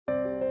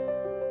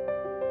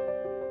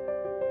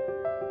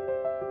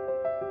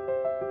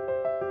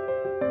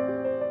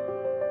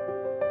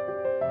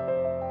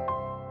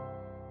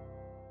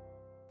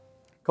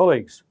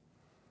Colleagues,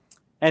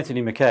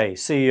 Anthony McKay,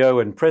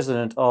 CEO and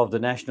President of the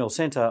National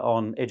Centre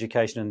on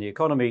Education and the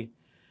Economy.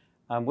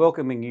 I'm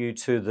welcoming you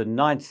to the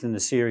 9th in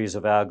the series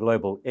of our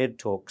Global Ed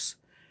Talks,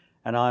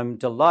 and I'm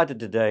delighted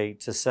today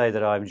to say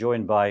that I'm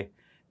joined by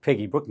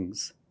Peggy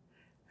Brookings,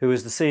 who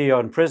is the CEO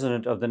and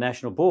President of the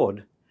National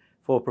Board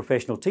for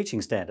Professional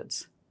Teaching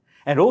Standards,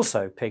 and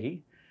also,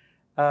 Peggy,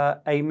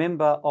 a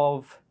member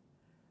of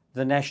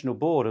the National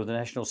Board of the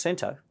National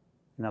Centre,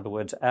 in other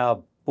words,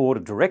 our Board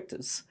of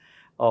Directors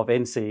of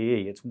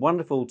NCEE. It's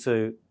wonderful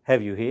to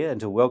have you here and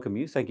to welcome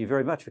you. Thank you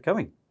very much for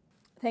coming.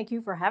 Thank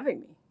you for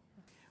having me.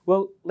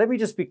 Well, let me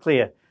just be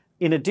clear.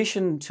 In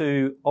addition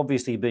to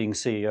obviously being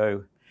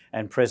CEO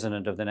and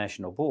President of the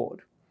National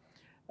Board,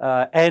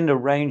 and a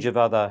range of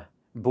other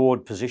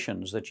board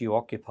positions that you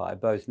occupy,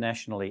 both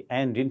nationally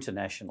and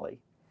internationally,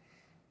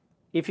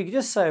 if you could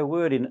just say a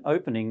word in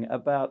opening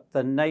about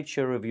the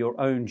nature of your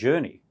own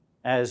journey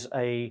as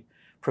a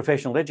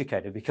professional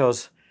educator,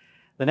 because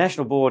the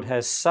National Board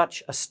has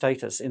such a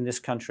status in this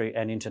country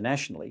and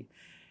internationally.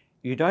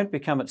 You don't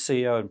become its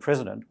CEO and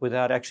President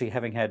without actually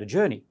having had a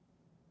journey.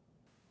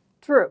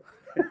 True.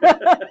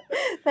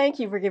 Thank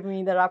you for giving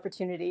me that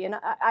opportunity. And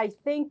I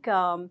think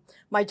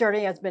my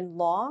journey has been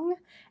long,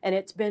 and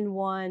it's been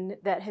one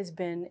that has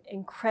been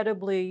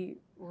incredibly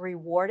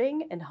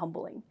rewarding and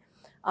humbling.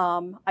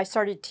 I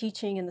started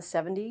teaching in the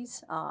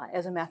 70s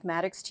as a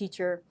mathematics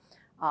teacher,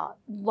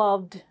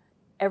 loved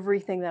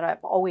everything that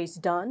I've always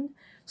done,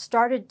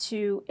 started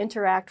to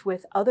interact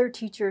with other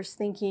teachers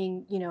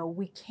thinking,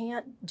 we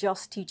can't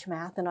just teach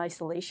math in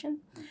isolation,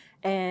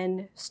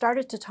 and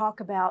started to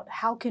talk about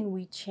how can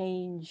we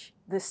change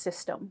this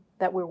system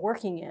that we're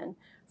working in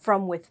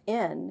from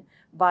within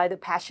by the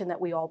passion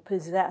that we all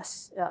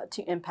possess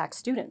to impact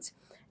students.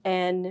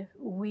 And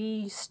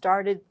we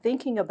started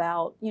thinking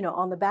about,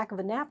 on the back of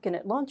a napkin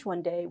at lunch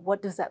one day,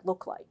 what does that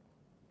look like?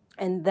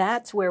 And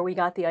that's where we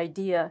got the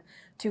idea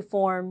to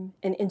form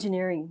an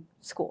engineering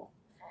school,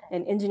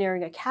 an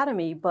engineering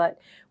academy. But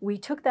we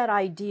took that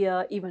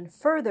idea even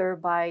further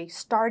by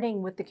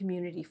starting with the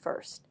community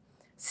first,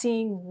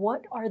 seeing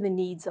what are the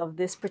needs of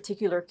this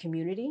particular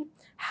community.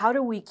 How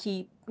do we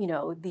keep,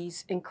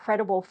 these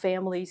incredible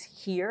families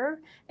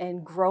here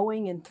and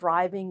growing and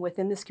thriving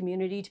within this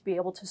community to be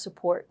able to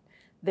support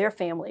their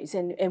families.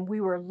 And we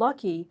were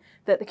lucky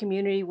that the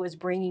community was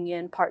bringing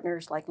in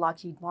partners like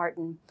Lockheed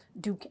Martin,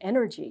 Duke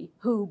Energy,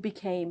 who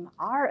became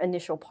our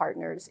initial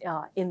partners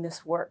in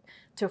this work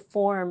to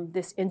form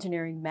this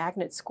engineering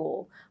magnet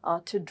school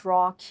to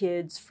draw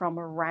kids from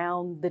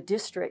around the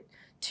district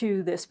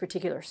to this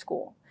particular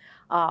school.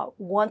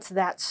 Once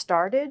that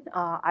started,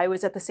 I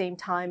was at the same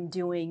time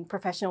doing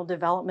professional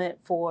development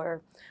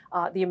for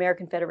the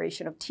American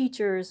Federation of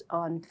Teachers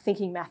on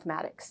thinking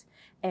mathematics,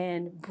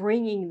 and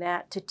bringing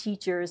that to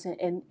teachers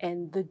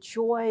and the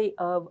joy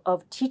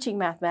of teaching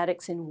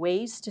mathematics in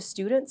ways to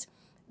students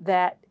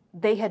that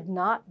they had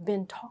not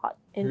been taught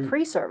in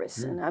pre-service.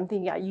 And I'm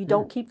thinking, you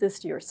don't keep this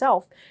to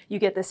yourself, you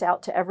get this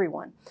out to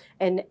everyone.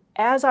 And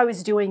as I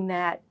was doing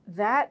that,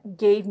 that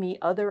gave me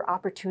other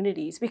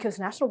opportunities because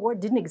National Board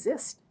didn't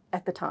exist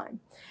at the time.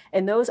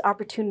 And those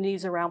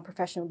opportunities around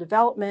professional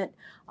development,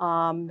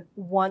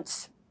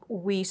 once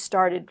we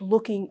started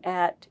looking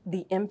at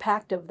the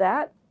impact of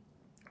that,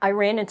 I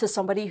ran into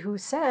somebody who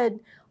said,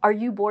 "Are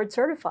you board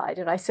certified?"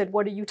 And I said,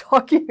 "What are you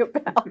talking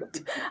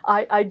about?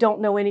 I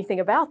don't know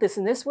anything about this."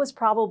 And this was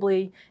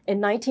probably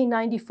in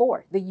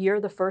 1994, the year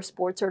the first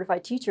board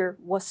certified teacher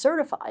was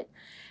certified.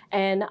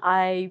 And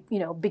I,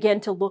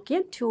 began to look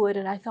into it,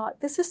 and I thought,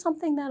 this is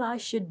something that I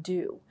should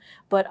do.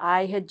 But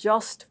I had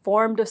just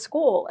formed a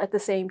school at the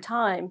same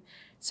time.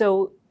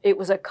 So it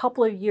was a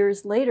couple of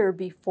years later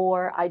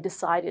before I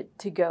decided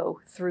to go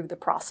through the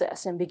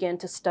process and begin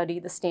to study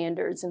the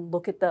standards and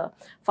look at the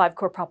 5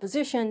 core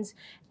propositions,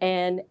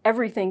 and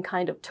everything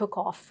kind of took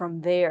off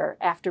from there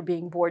after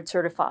being board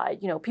certified.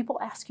 People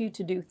ask you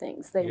to do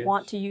things. They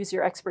want to use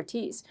your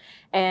expertise.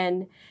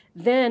 And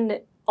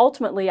then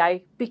ultimately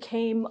I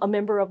became a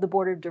member of the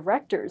board of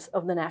directors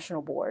of the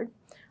National Board,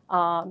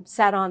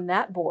 sat on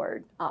that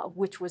board,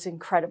 which was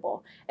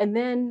incredible. And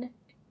then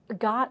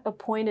got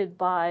appointed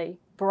by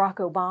Barack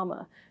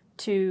Obama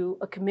to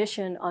a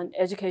commission on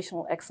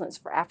educational excellence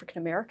for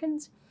African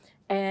Americans.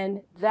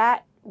 And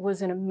that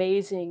was an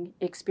amazing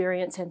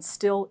experience and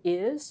still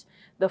is.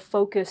 The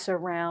focus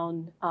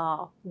around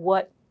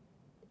what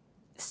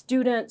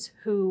students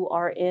who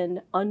are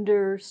in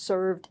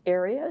underserved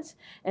areas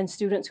and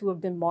students who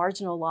have been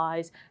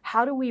marginalized,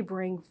 how do we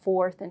bring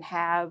forth and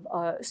have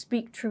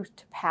speak truth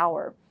to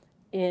power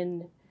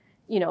in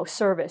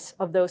service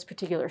of those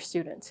particular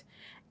students.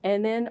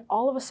 And then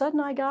all of a sudden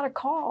I got a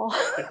call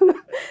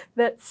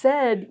that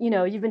said,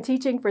 you've been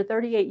teaching for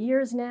 38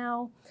 years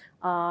now.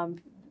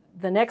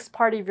 The next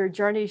part of your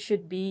journey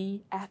should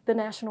be at the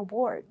National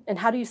Board. And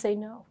how do you say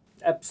no?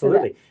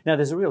 Absolutely. Now,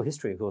 there's a real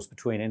history, of course,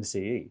 between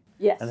NCE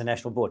and the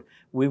National Board.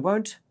 We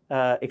won't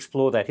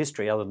explore that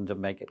history other than to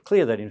make it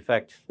clear that, in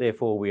fact,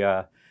 therefore, we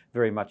are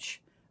very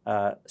much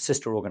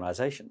sister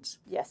organisations.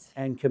 Yes.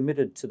 And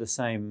committed to the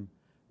same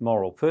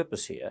moral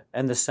purpose here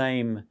and the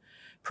same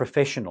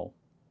professional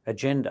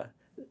agenda.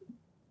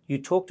 You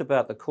talked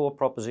about the core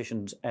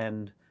propositions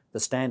and the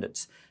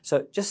standards.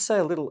 So just say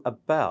a little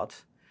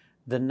about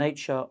the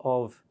nature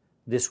of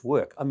this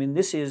work. I mean,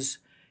 this is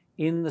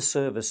in the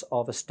service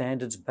of a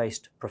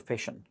standards-based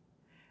profession.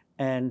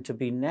 And to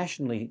be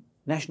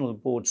national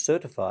board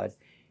certified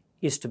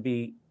is to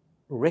be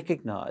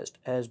recognised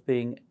as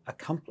being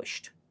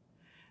accomplished.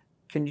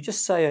 Can you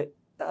just say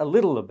a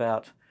little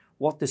about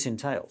what this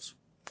entails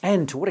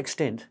and to what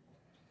extent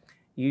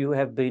you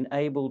have been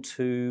able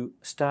to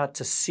start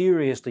to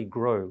seriously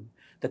grow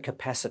the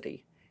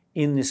capacity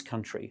in this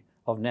country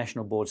of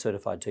national board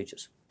certified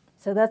teachers?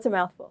 So that's a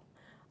mouthful.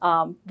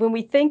 When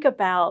we think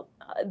about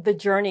the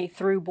journey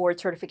through board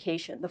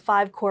certification, the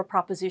 5 core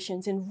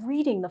propositions, and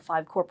reading the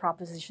 5 core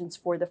propositions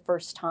for the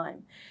first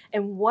time,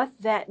 and what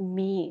that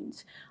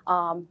means.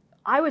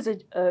 I was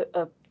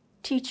a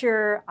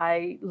teacher,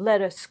 I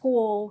led a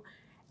school,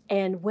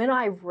 and when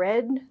I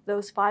read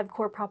those 5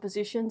 core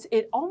propositions,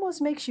 it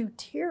almost makes you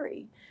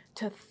teary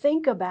to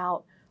think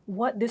about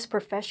what this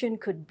profession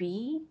could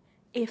be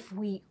if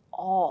we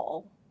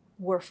all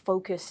were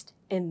focused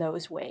in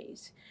those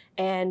ways.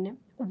 And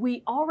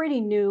we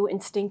already knew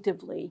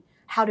instinctively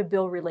how to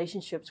build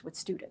relationships with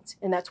students.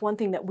 And that's one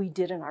thing that we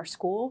did in our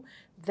school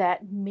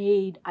that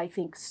made, I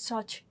think,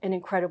 such an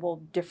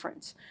incredible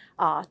difference.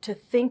 To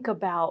think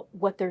about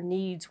what their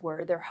needs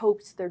were, their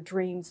hopes, their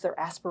dreams, their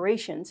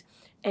aspirations.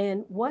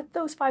 And what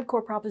those 5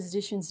 core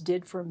propositions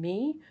did for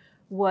me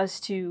was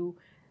to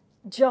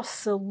just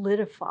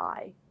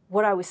solidify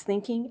what I was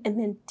thinking, and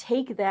then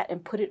take that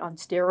and put it on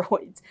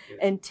steroids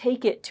and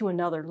take it to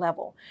another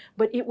level.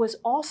 But it was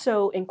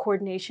also in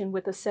coordination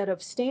with a set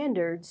of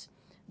standards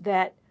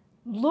that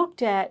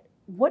looked at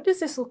what does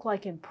this look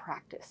like in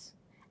practice,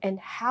 and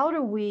how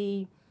do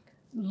we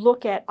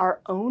look at our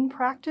own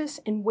practice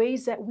in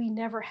ways that we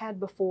never had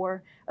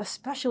before,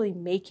 especially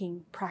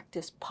making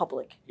practice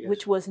public,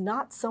 which was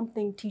not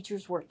something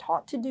teachers were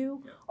taught to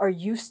do or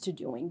used to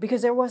doing,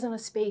 because there wasn't a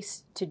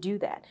space to do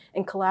that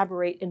and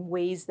collaborate in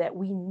ways that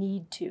we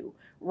need to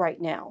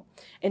right now.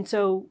 And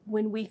so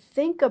when we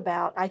think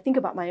about, I think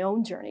about my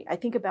own journey, I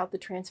think about the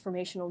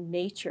transformational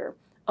nature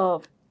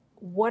of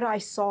what I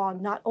saw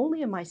not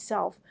only in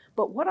myself,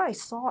 but what I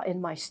saw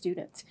in my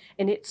students.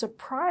 And it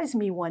surprised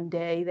me one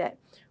day that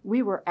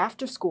we were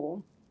after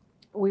school,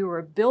 we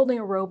were building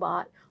a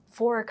robot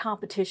for a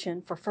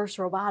competition for FIRST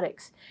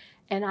Robotics,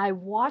 and I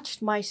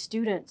watched my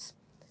students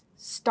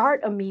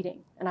start a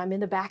meeting, and I'm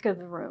in the back of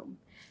the room,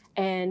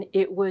 and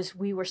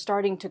we were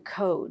starting to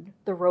code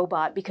the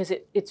robot because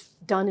it's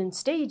done in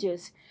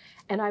stages,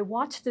 and I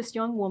watched this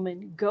young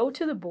woman go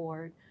to the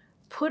board,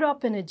 put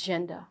up an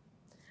agenda,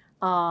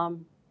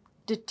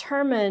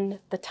 determine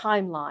the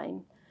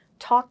timeline,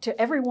 talk to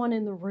everyone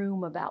in the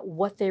room about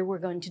what they were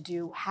going to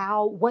do,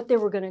 what they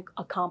were going to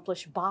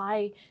accomplish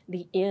by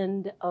the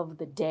end of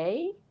the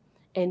day.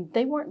 And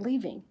they weren't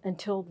leaving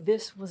until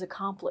this was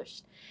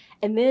accomplished.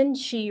 And then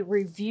she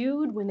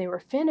reviewed when they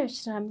were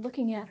finished, and I'm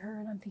looking at her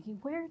and I'm thinking,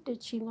 where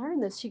did she learn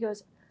this? She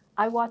goes,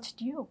 I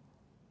watched you.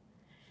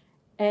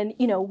 And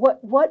you know,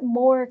 what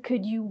more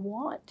could you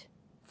want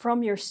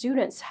from your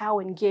students, how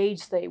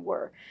engaged they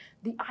were?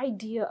 The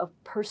idea of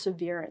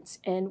perseverance.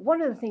 And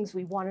one of the things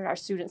we wanted our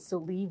students to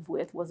leave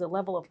with was a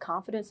level of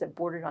confidence that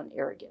bordered on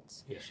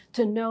arrogance.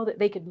 To know that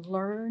they could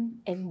learn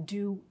and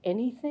do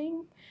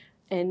anything.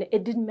 And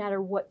it didn't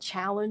matter what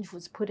challenge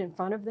was put in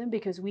front of them,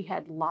 because we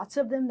had lots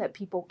of them that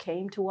people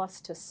came to us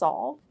to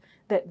solve,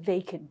 that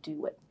they could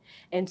do it.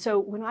 And so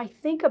when I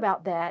think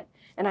about that,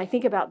 and I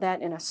think about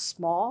that in a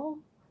small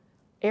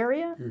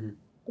area,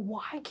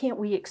 why can't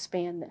we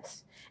expand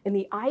this? And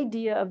the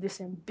idea of this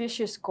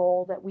ambitious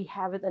goal that we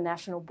have at the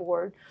National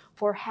Board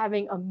for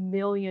having 1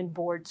 million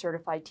board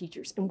certified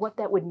teachers, and what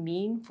that would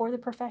mean for the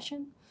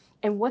profession,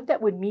 and what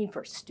that would mean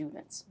for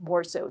students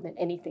more so than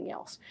anything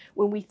else.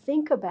 When we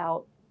think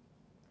about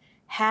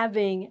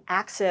having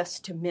access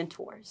to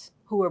mentors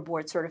who are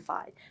board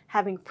certified,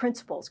 having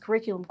principals,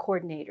 curriculum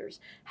coordinators,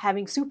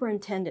 having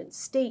superintendents,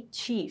 state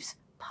chiefs,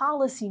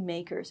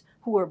 policymakers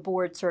who are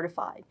board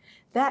certified,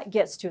 that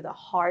gets to the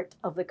heart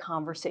of the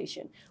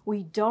conversation.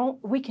 We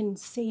can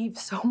save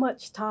so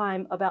much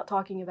time about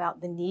talking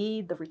about the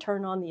need, the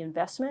return on the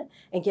investment,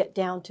 and get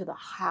down to the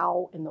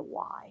how and the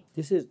why.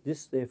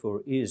 This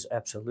therefore is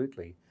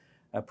absolutely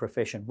a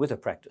profession with a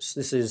practice.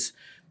 This is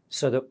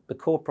so that the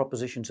core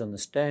propositions and the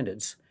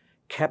standards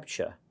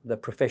capture the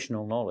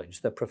professional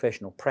knowledge, the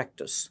professional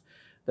practice,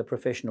 the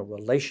professional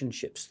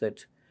relationships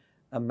that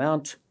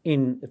amount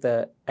in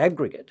the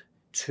aggregate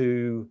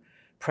to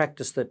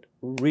practice that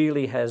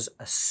really has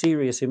a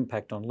serious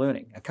impact on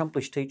learning.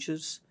 Accomplished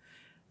teachers,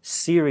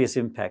 serious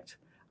impact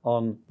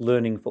on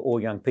learning for all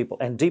young people,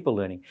 and deeper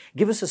learning.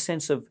 Give us a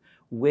sense of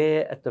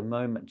where at the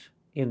moment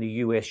in the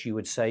US you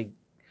would say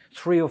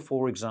 3 or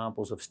 4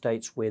 examples of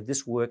states where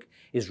this work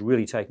is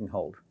really taking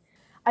hold.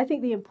 I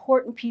think the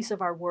important piece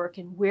of our work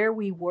and where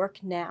we work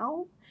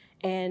now,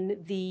 and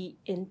the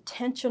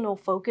intentional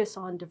focus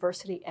on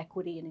diversity,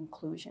 equity, and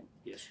inclusion.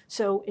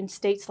 So in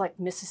states like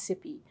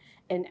Mississippi,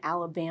 in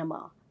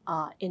Alabama,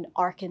 in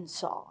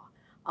Arkansas,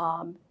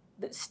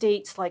 The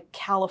states like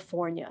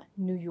California,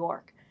 New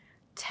York,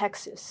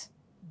 Texas,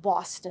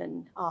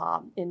 Boston,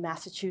 in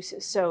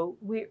Massachusetts. So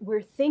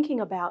we're thinking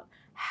about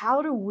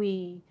how do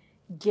we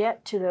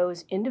get to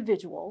those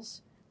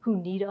individuals who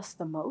need us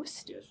the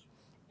most, Yes.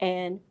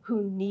 and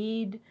who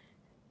need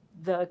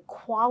the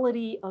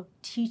quality of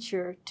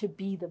teacher to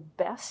be the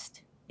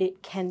best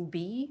it can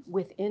be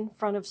within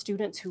front of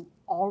students who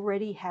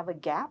already have a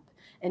gap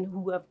and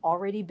who have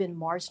already been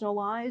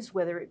marginalized,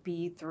 whether it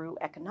be through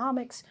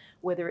economics,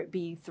 whether it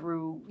be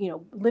through,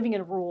 living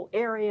in a rural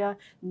area,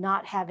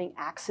 not having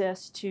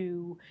access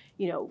to,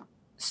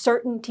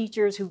 certain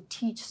teachers who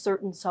teach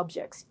certain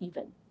subjects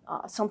even,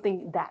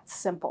 something that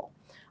simple,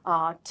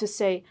 to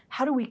say,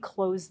 how do we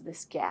close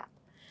this gap?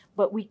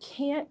 But we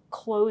can't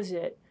close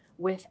it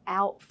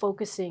without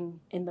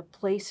focusing in the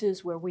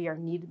places where we are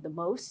needed the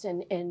most.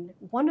 And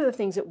one of the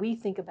things that we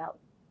think about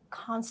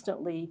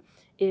constantly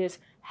is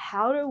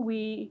how do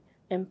we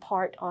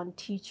impart on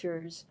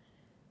teachers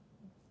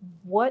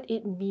what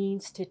it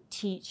means to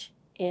teach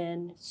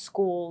in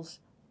schools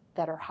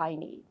that are high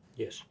need,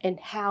 Yes. and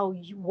how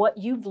what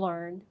you've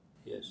learned,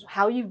 Yes.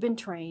 how you've been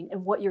trained,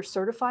 and what you're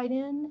certified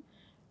in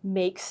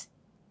makes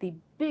the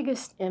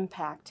biggest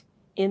impact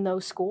in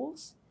those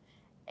schools,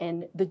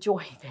 and the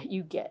joy that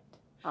you get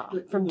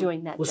from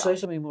doing that We'll job. say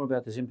something more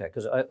about this impact,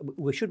 because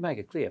we should make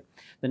it clear.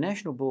 The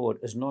National Board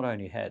has not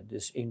only had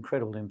this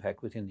incredible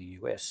impact within the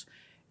US,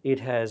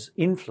 it has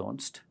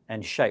influenced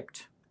and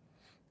shaped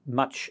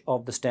much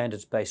of the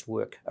standards-based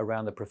work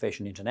around the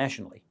profession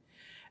internationally.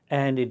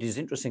 And it is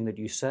interesting that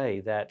you say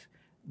that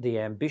the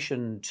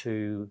ambition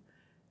to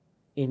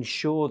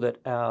ensure that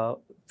our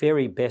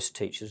very best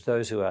teachers,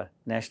 those who are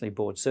nationally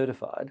board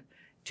certified,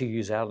 to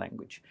use our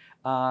language,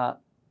 are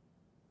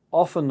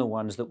often the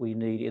ones that we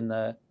need in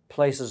the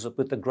places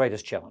with the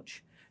greatest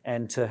challenge.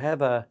 And to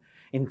have an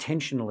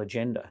intentional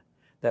agenda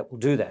that will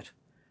do that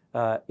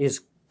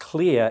is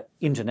clear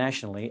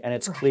internationally, and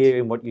it's clear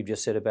in what you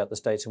just said about the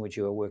states in which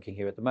you are working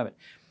here at the moment.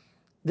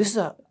 This is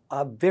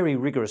a very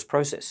rigorous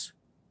process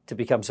to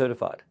become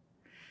certified.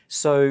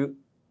 So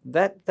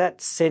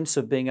that sense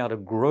of being able to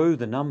grow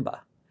the number,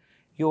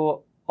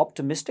 you're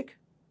optimistic?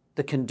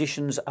 The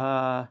conditions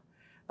are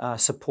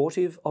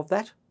supportive of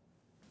that?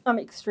 I'm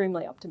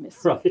extremely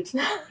optimistic. Right.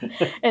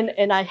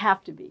 and I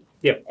have to be.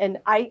 Yep. And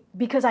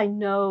because I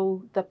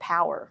know the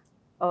power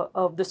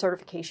of the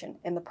certification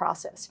and the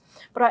process.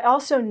 But I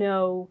also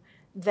know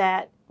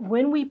that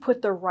when we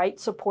put the right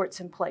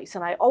supports in place,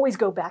 and I always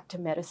go back to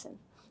medicine.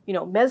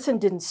 Medicine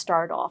didn't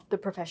start off the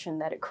profession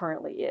that it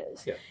currently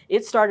is. Yeah.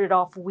 It started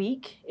off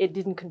weak. It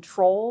didn't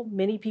control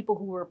many people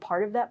who were a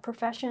part of that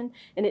profession,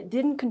 and it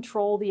didn't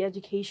control the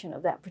education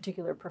of that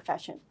particular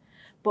profession.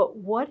 But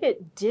what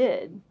it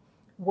did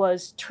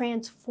was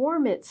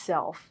transform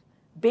itself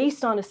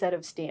based on a set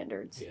of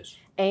standards. Yes.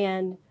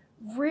 And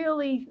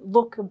really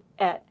look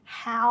at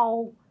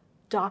how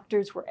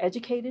doctors were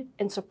educated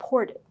and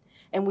supported.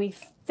 And we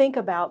think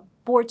about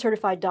board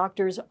certified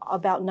doctors,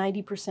 about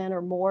 90%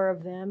 or more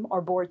of them are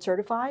board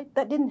certified.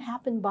 That didn't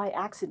happen by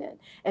accident.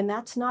 And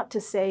that's not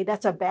to say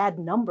that's a bad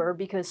number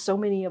because so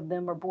many of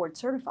them are board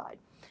certified.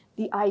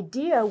 The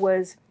idea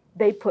was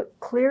they put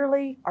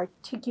clearly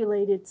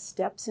articulated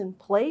steps in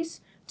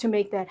place to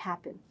make that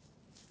happen.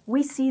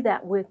 We see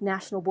that with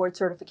national board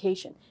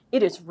certification.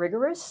 It is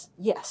rigorous,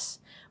 yes,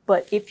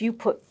 but if you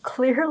put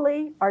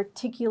clearly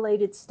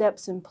articulated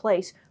steps in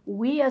place,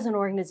 we as an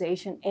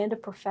organization and a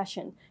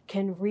profession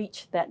can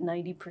reach that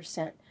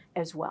 90%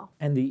 as well.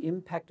 And the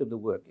impact of the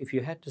work, if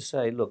you had to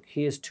say, look,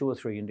 here's 2 or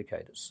 3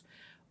 indicators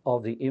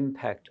of the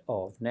impact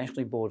of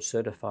nationally board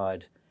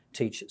certified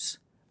teachers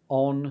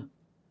on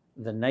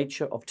the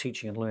nature of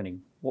teaching and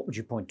learning, what would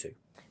you point to?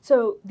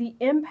 So the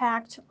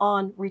impact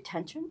on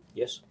retention,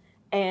 Yes.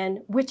 and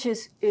which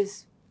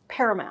is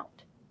paramount,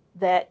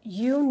 that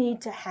you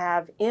need to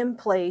have in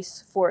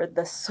place for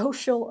the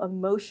social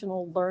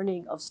emotional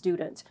learning of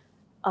students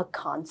a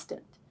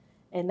constant,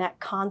 and that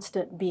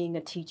constant being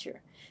a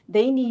teacher.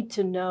 They need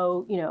to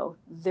know,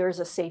 there's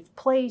a safe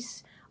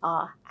place,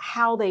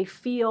 how they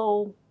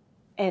feel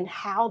and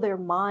how their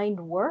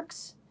mind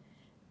works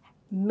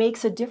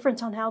makes a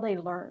difference on how they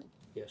learn.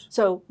 Yes.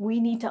 So we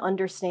need to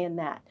understand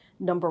that,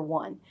 number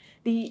one.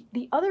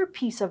 The other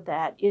piece of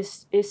that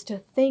is to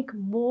think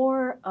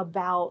more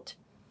about,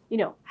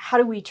 how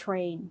do we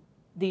train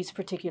these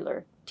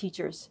particular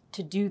teachers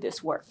to do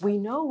this work? We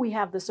know we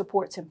have the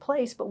supports in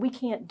place, but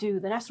the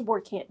National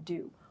Board can't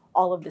do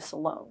all of this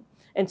alone.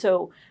 And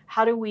so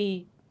how do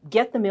we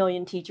get the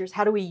million teachers?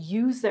 How do we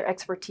use their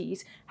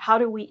expertise? How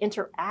do we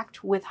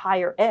interact with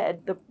higher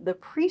ed? The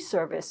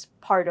pre-service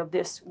part of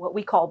this, what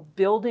we call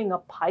building a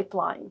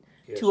pipeline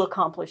to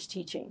accomplish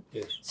teaching.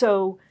 Yes.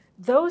 So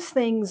those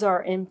things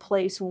are in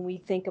place when we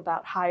think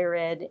about higher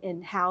ed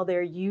and how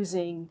they're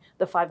using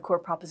the 5 core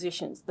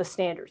propositions, the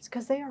standards,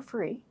 because they are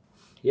free.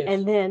 Yes.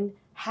 And then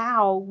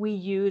how we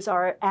use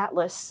our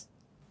Atlas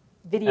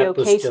video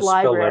Atlas, case just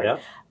spell library. that out.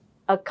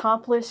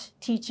 Accomplish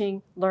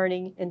Teaching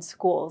Learning in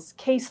Schools,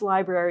 case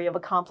library of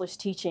accomplished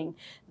teaching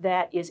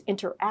that is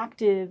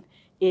interactive,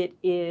 It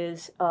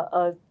is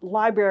a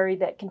library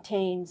that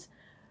contains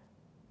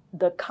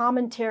the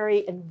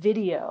commentary and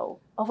video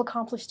of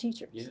accomplished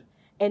teachers. Yeah.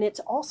 And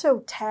it's also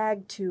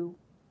tagged to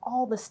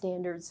all the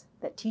standards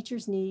that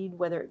teachers need,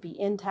 whether it be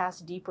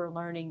InTask, Deeper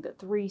Learning, the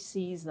 3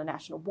 Cs, the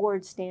National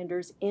Board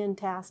Standards,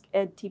 InTask,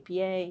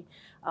 EdTPA.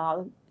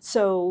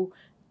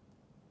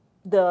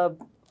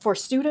 For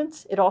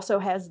students, it also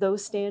has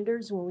those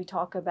standards when we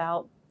talk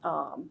about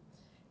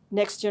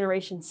next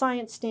generation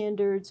science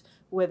standards,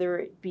 whether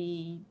it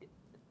be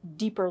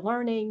deeper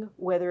learning,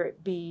 whether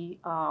it be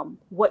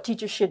what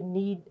teachers should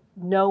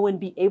know and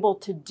be able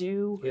to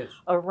do Yes.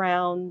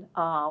 around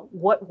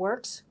what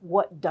works,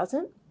 what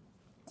doesn't.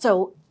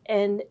 So,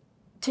 and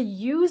to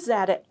use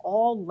that at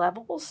all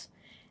levels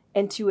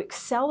and to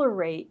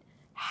accelerate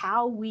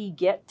how we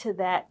get to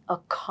that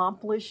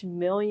accomplished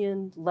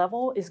million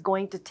level is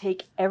going to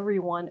take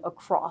everyone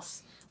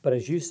across. But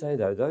as you say,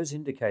 though, those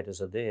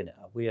indicators are there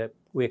now.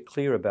 We're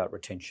clear about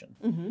retention.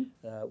 Mm-hmm.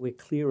 We're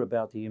clear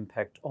about the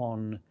impact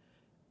on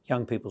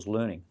young people's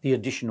learning, the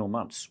additional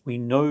months. We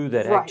know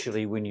that Right.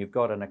 actually when you've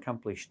got an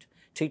accomplished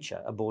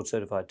teacher, a board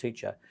certified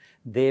teacher,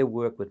 their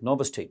work with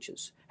novice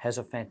teachers has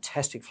a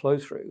fantastic flow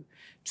through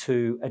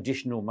to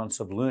additional months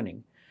of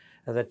learning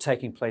that are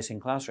taking place in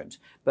classrooms.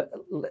 But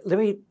let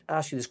me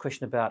ask you this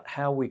question about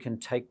how we can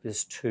take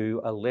this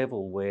to a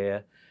level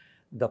where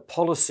the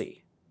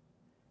policy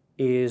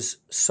is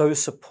so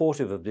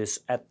supportive of this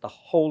at the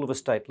whole of a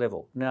state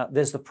level. Now,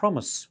 there's the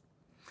promise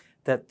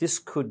that this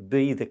could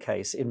be the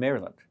case in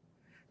Maryland.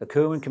 The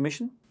Kirwan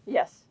Commission,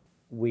 Yes.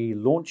 we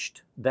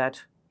launched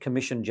that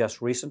commission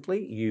just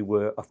recently. You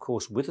were, of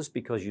course, with us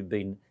because you've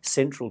been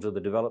central to the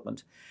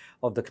development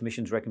of the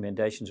Commission's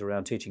recommendations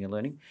around teaching and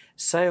learning.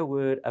 Say a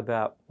word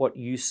about what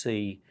you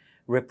see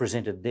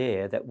represented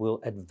there that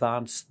will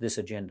advance this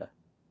agenda.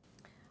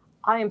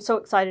 I am so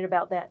excited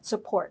about that.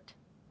 Support.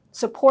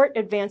 Support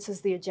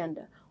advances the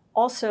agenda.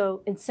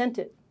 Also,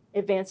 incentive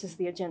advances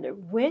the agenda.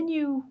 When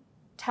you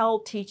tell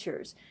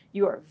teachers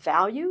you are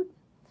valued,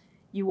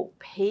 you will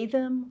pay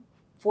them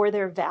for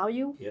their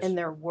value Yes. and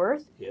their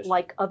worth, Yes.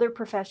 like other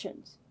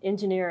professions,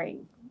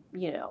 engineering,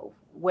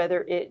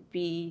 whether it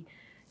be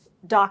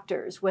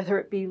doctors, whether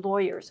it be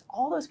lawyers,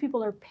 all those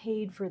people are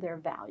paid for their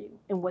value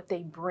and what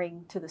they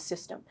bring to the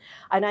system.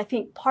 And I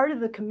think part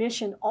of the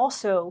commission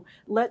also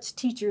lets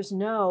teachers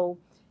know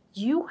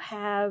you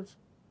have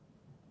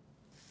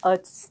a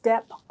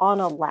step on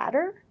a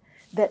ladder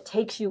that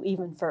takes you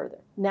even further.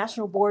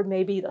 National Board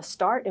may be the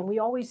start, and we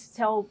always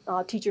tell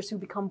teachers who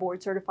become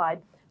board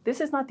certified,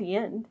 this is not the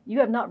end. You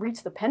have not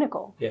reached the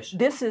pinnacle. Yes.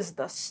 This is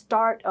the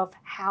start of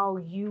how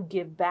you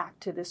give back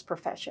to this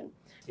profession.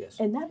 Yes.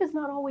 And that has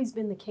not always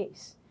been the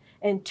case.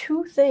 And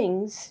 2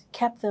 things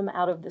kept them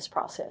out of this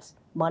process: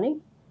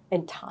 money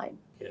and time.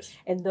 Yes.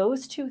 And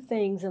those 2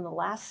 things in the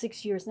last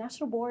 6 years,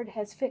 National Board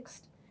has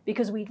fixed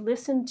because we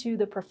listened to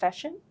the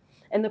profession,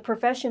 and the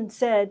profession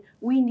said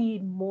we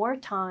need more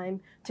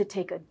time to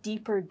take a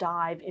deeper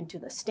dive into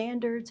the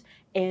standards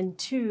and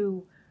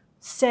to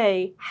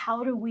say,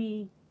 how do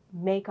we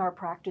make our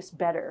practice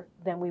better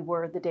than we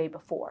were the day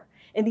before?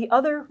 And the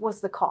other was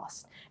the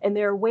cost. And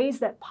there are ways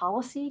that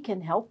policy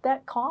can help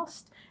that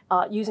cost,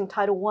 using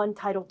Title I,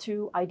 Title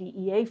II,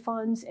 IDEA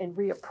funds, and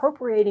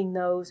reappropriating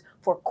those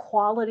for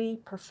quality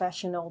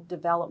professional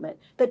development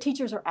that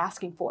teachers are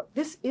asking for.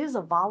 This is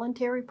a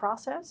voluntary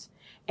process,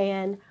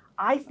 and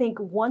I think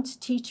once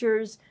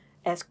teachers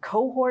as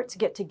cohorts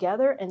get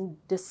together and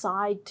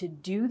decide to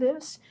do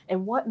this,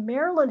 and what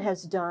Maryland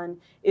has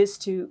done is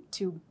to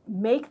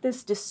make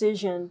this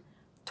decision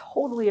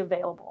totally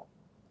available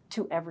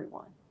to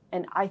everyone.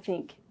 And I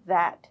think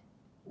that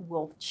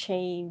will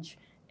change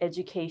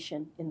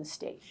education in the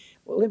state.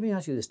 Well, let me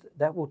ask you this.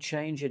 That will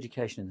change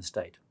education in the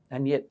state.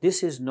 And yet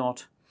this is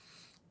not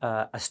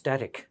a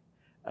static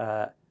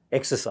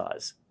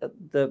exercise.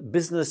 The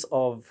business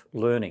of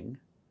learning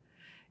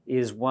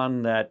is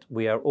one that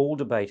we are all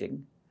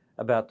debating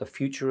about the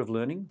future of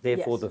learning,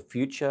 therefore Yes. the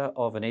future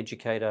of an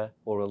educator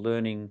or a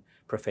learning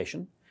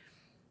profession,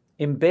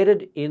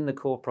 embedded in the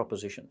core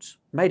propositions,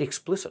 made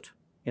explicit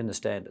in the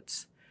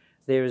standards.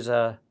 There is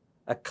a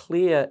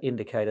clear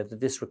indicator that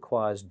this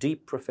requires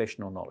deep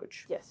professional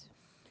knowledge. Yes.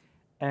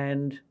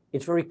 And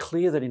it's very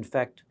clear that, in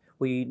fact,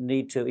 we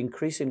need to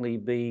increasingly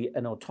be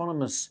an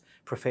autonomous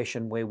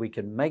profession where we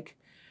can make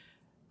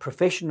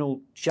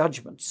professional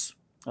judgments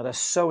that are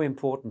so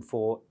important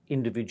for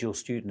individual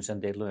students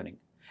and their learning.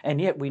 And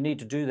yet we need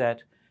to do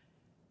that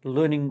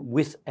learning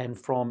with and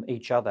from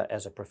each other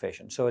as a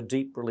profession, so a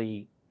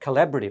deeply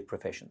collaborative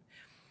profession.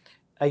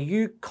 Are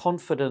you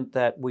confident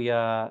that we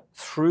are,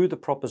 through the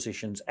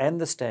propositions and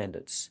the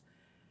standards,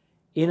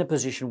 in a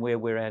position where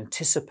we're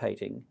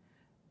anticipating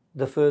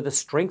the further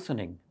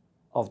strengthening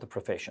of the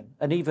profession,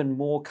 an even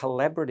more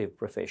collaborative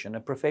profession,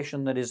 a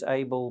profession that is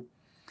able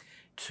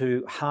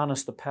to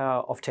harness the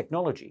power of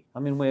technology? I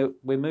mean,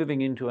 we're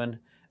moving into an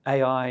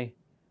AI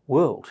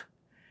world,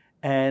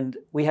 and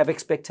we have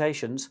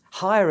expectations,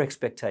 higher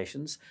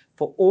expectations,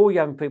 for all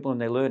young people in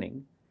their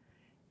learning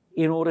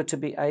in order to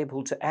be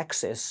able to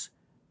access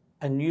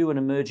a new and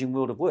emerging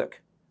world of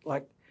work.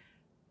 Like,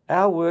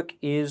 Our work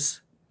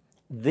is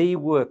the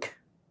work,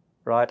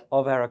 right,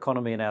 of our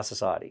economy and our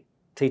society,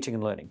 teaching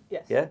and learning.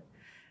 Yes. Yeah?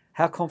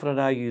 How confident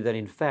are you that,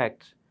 in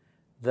fact,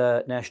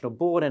 the National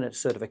Board and its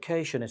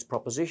certification, its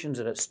propositions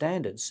and its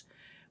standards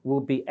will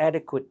be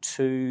adequate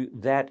to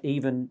that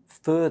even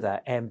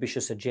further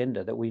ambitious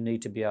agenda that we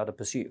need to be able to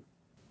pursue?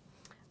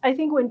 I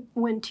think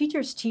when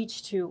teachers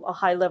teach to a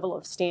high level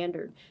of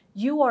standard,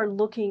 you are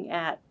looking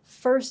at,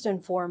 first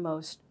and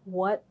foremost,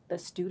 what the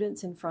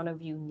students in front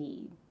of you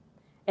need.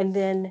 And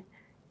then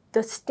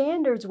the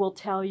standards will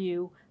tell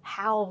you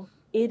how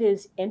it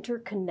is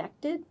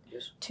interconnected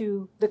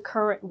to the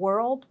current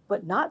world,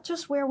 but not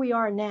just where we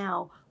are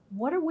now.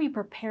 What are we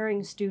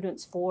preparing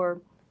students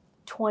for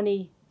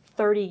 20,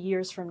 30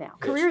 years from now?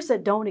 Yes. Careers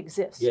that don't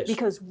exist. Yes.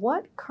 Because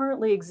what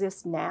currently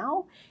exists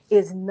now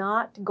is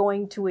not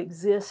going to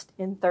exist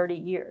in 30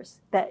 years.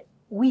 That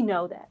we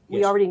know that. Yes.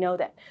 We already know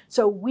that.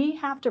 So we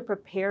have to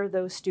prepare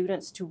those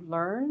students to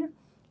learn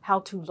how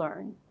to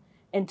learn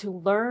and to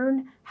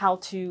learn how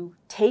to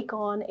take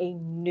on a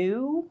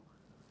new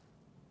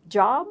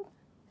job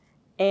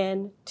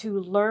and to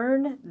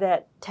learn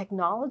that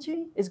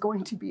technology is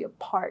going to be a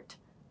part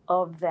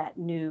of that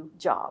new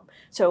job.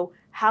 So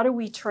how do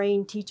we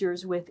train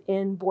teachers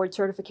within board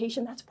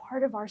certification? That's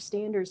part of our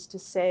standards to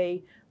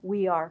say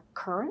we are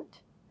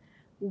current,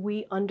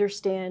 we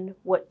understand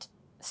what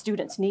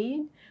students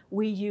need,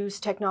 we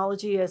use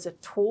technology as a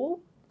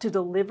tool to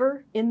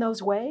deliver in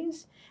those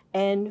ways,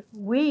 and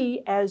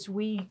we, as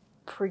we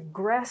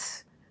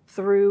progress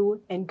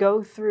through and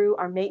go through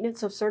our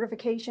maintenance of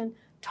certification,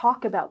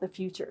 talk about the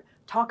future,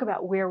 talk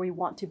about where we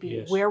want to be,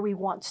 Yes. where we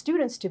want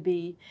students to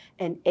be,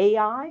 and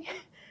AI,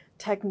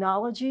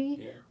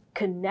 technology,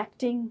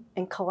 connecting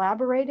and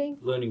collaborating.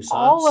 Learning science.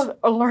 All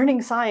of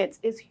learning science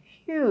is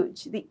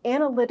huge. The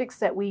analytics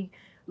that we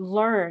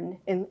learn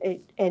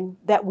and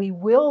that we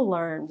will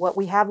learn, what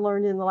we have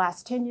learned in the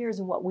last 10 years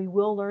and what we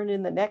will learn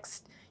in the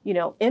next,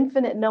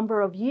 infinite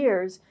number of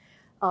years,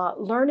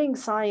 learning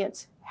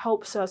science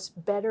helps us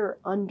better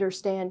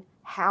understand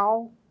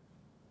how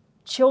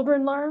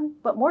children learn,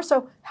 but more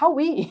so how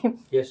we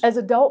Yes. as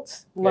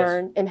adults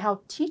learn and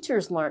how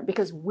teachers learn,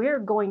 because we're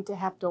going to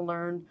have to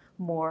learn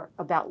more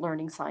about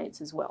learning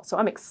science as well. So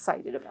I'm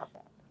excited about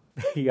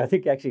that. Yeah, I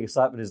think actually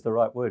excitement is the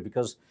right word,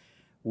 because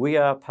we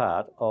are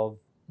part of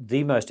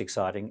the most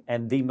exciting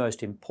and the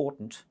most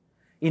important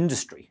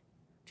industry,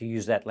 to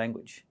use that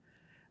language,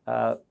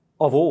 of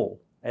all,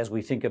 as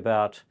we think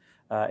about,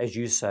 as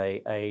you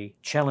say, a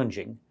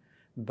challenging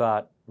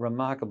but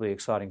remarkably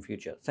exciting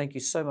future. Thank you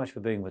so much for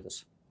being with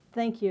us.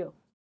 Thank you.